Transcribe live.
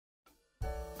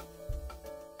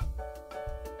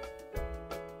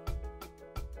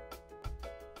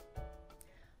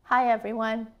Hi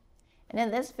everyone, and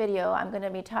in this video I'm going to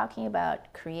be talking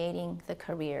about creating the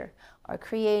career, or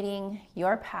creating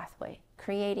your pathway,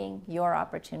 creating your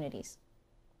opportunities.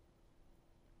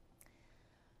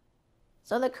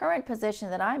 So the current position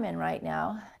that I'm in right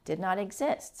now did not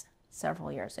exist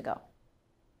several years ago.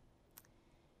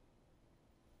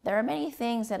 There are many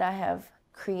things that I have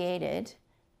created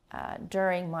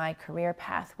during my career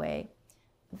pathway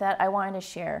that I wanted to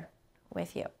share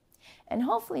with you. And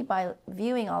hopefully by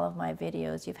viewing all of my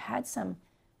videos, you've had some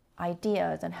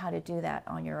ideas on how to do that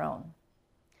on your own.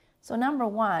 So number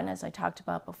one, as I talked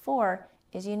about before,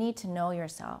 is you need to know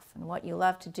yourself and what you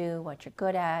love to do, what you're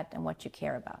good at, and what you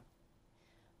care about.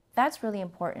 That's really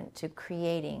important to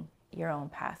creating your own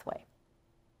pathway.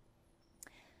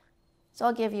 So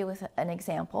I'll give you an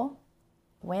example.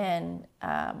 When,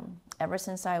 ever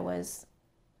since I was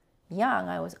young,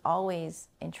 I was always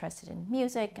interested in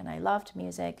music, and I loved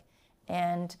music.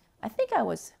 And I think I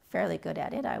was fairly good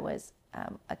at it. I was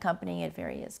accompanying at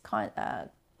various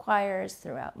choirs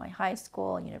throughout my high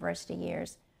school and university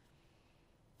years.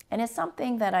 And it's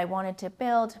something that I wanted to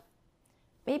build,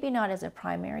 maybe not as a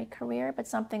primary career, but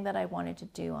something that I wanted to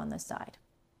do on the side.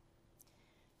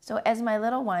 So as my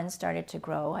little ones started to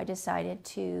grow, I decided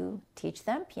to teach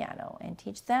them piano and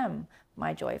teach them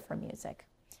my joy for music.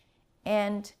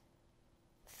 And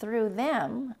through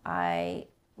them, I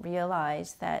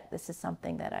realized that this is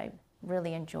something that I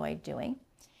really enjoyed doing.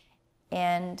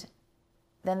 And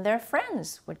then their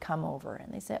friends would come over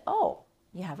and they said, "Oh,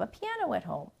 you have a piano at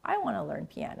home. I want to learn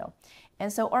piano."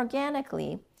 And so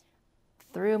organically,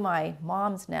 through my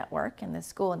mom's network and the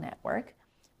school network,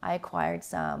 I acquired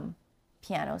some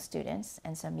piano students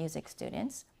and some music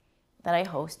students that I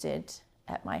hosted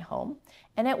at my home.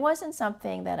 And it wasn't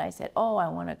something that I said, "Oh, I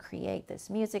want to create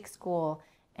this music school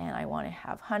and I want to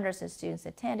have hundreds of students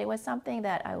attend." It was something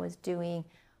that I was doing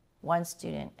one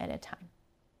student at a time.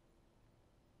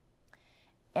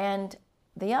 And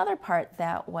the other part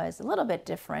that was a little bit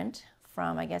different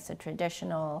from, I guess, a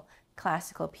traditional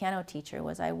classical piano teacher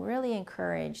was I really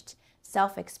encouraged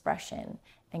self-expression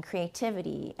and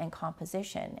creativity and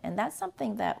composition. And that's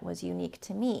something that was unique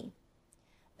to me.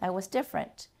 That was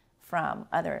different from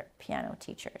other piano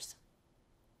teachers.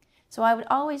 So I would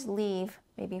always leave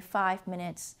maybe 5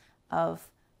 minutes of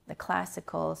the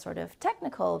classical sort of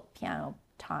technical piano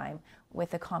time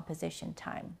with the composition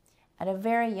time at a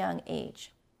very young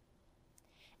age.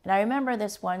 And I remember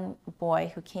this one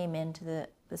boy who came into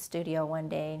the studio one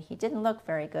day and he didn't look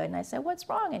very good. And I said, "What's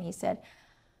wrong?" And he said,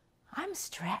 "I'm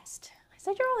stressed." I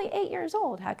said, "You're only 8 years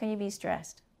old. How can you be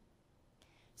stressed?"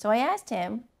 So I asked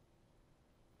him,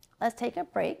 "Let's take a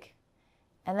break.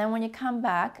 And then when you come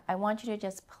back, I want you to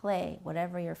just play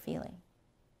whatever you're feeling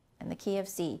in the key of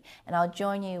C, and I'll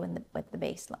join you with the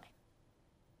bass line."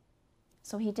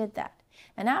 So he did that.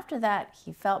 And after that,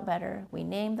 he felt better. We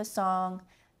named the song.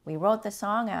 We wrote the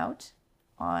song out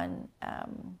on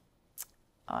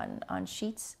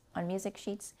sheets, on music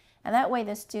sheets. And that way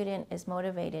the student is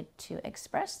motivated to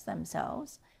express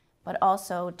themselves, but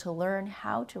also to learn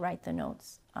how to write the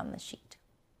notes on the sheet.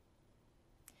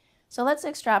 So let's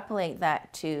extrapolate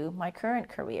that to my current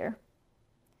career.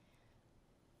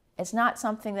 It's not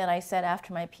something that I said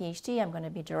after my PhD, I'm going to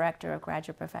be director of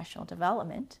graduate professional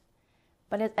development.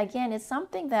 But again, it's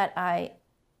something that I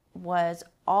was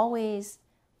always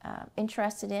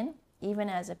interested in, even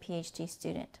as a PhD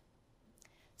student.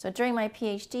 So during my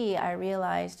PhD, I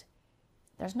realized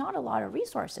there's not a lot of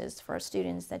resources for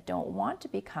students that don't want to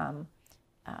become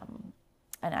an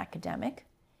academic.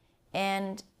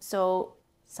 And so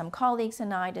some colleagues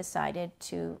and I decided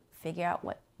to figure out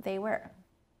what they were.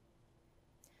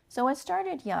 So it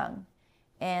started young,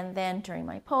 and then during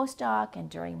my postdoc and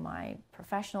during my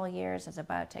professional years as a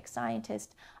biotech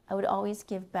scientist, I would always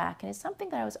give back, and it's something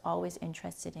that I was always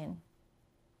interested in.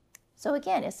 So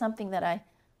again, it's something that I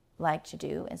liked to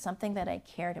do and something that I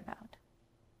cared about.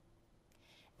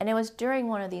 And it was during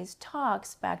one of these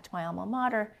talks back to my alma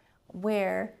mater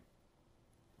where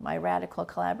my radical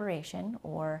collaboration,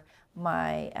 or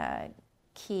my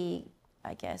key,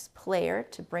 I guess, player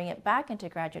to bring it back into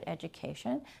graduate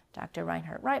education, Dr.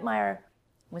 Reinhard Reitmeyer,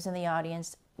 was in the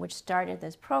audience, which started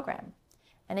this program.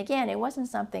 And again, it wasn't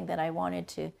something that I wanted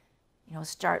to,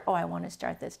 start, "Oh, I want to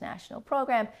start this national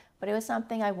program," but it was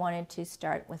something I wanted to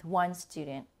start with one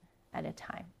student at a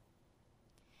time.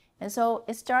 And so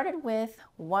it started with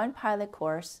one pilot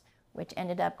course, which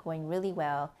ended up going really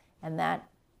well, and that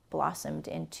blossomed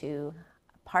into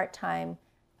a part-time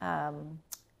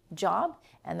job,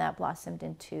 and that blossomed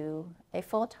into a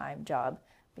full-time job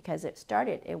because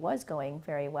it was going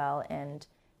very well, and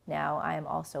now I am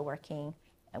also working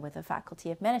with the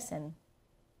Faculty of Medicine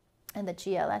and the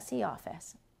GLSE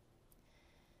office.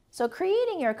 So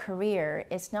creating your career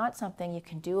is not something you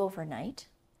can do overnight.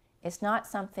 It's not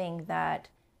something that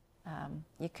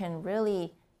you can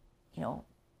really,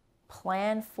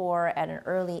 plan for at an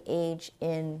early age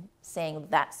in saying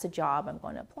that's the job I'm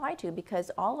going to apply to, because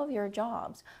all of your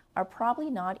jobs are probably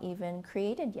not even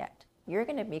created yet. You're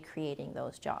going to be creating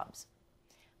those jobs.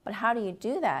 But how do you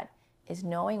do that is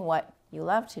knowing what you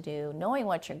love to do, knowing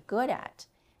what you're good at,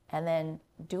 and then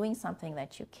doing something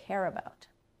that you care about.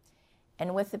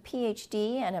 And with a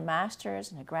PhD and a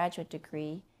master's and a graduate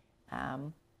degree,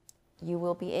 you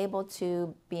will be able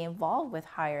to be involved with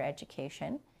higher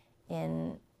education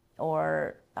in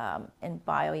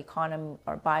bioeconomy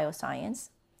or bioscience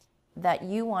that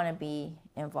you want to be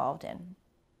involved in.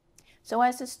 So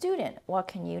as a student, what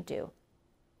can you do?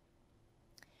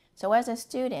 So as a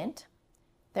student,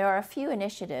 there are a few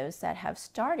initiatives that have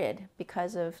started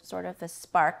because of sort of the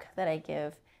spark that I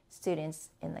give students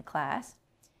in the class.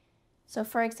 So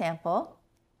for example,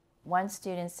 one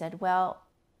student said, well,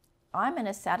 I'm in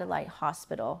a satellite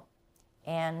hospital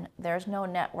and there's no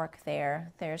network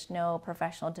there. There's no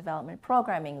professional development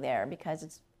programming there because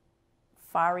it's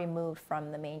far removed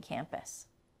from the main campus.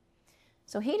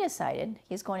 So he decided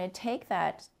he's going to take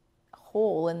that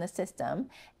hole in the system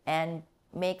and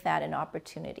make that an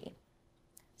opportunity.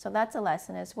 So that's a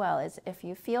lesson as well, is if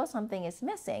you feel something is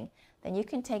missing, then you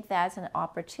can take that as an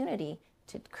opportunity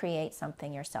to create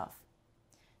something yourself.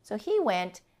 So he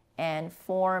went and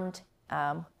formed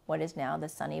what is now the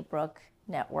Sunnybrook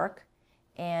Network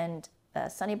and the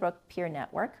Sunnybrook Peer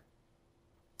Network.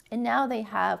 And now they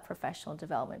have professional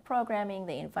development programming,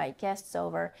 they invite guests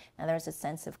over, and there's a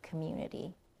sense of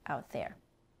community out there.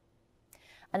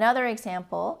 Another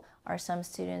example are some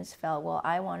students felt, well,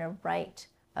 I want to write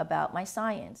about my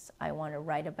science. I want to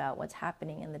write about what's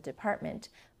happening in the department,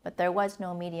 but there was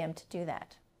no medium to do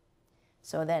that.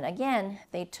 So then again,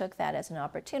 they took that as an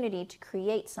opportunity to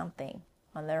create something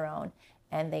on their own,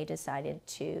 and they decided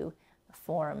to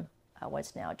form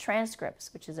what's now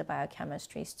Transcripts, which is a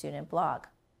biochemistry student blog.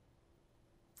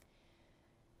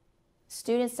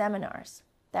 Student seminars.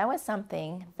 That was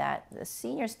something that the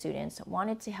senior students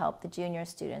wanted to help the junior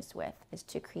students with, is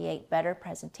to create better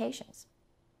presentations.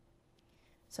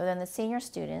 So then the senior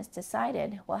students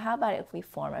decided, well, how about if we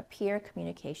form a peer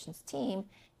communications team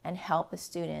and help the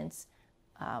students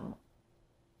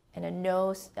in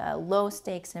a low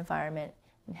stakes environment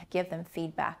and give them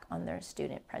feedback on their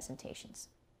student presentations.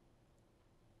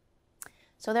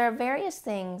 So there are various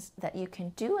things that you can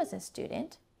do as a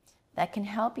student that can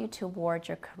help you toward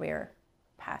your career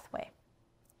pathway.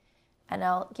 And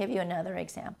I'll give you another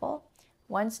example.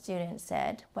 One student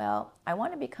said, well, I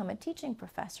want to become a teaching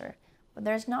professor, but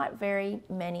there's not very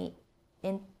many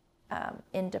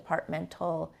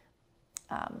in-departmental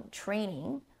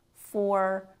training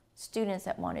for students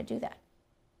that want to do that.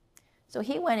 So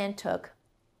he went and took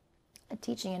a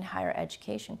teaching in higher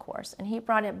education course, and he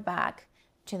brought it back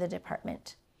to the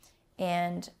department.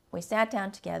 And we sat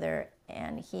down together,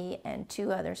 and he and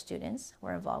two other students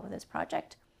were involved with this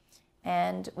project.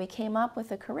 And we came up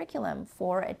with a curriculum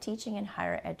for a teaching in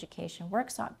higher education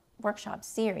workshop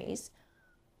series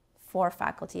for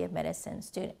Faculty of Medicine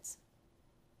students.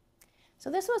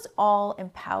 So this was all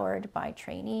empowered by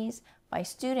trainees, by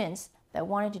students that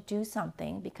wanted to do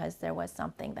something because there was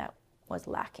something that was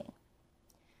lacking.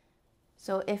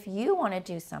 So if you want to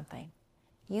do something,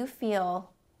 you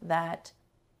feel that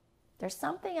there's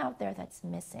something out there that's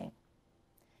missing,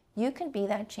 you can be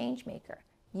that change maker.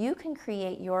 You can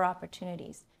create your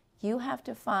opportunities. You have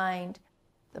to find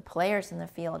the players in the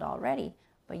field already,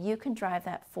 but you can drive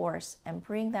that force and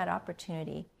bring that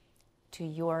opportunity to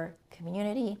your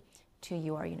community, to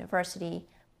your university,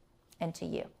 and to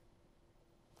you.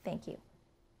 Thank you.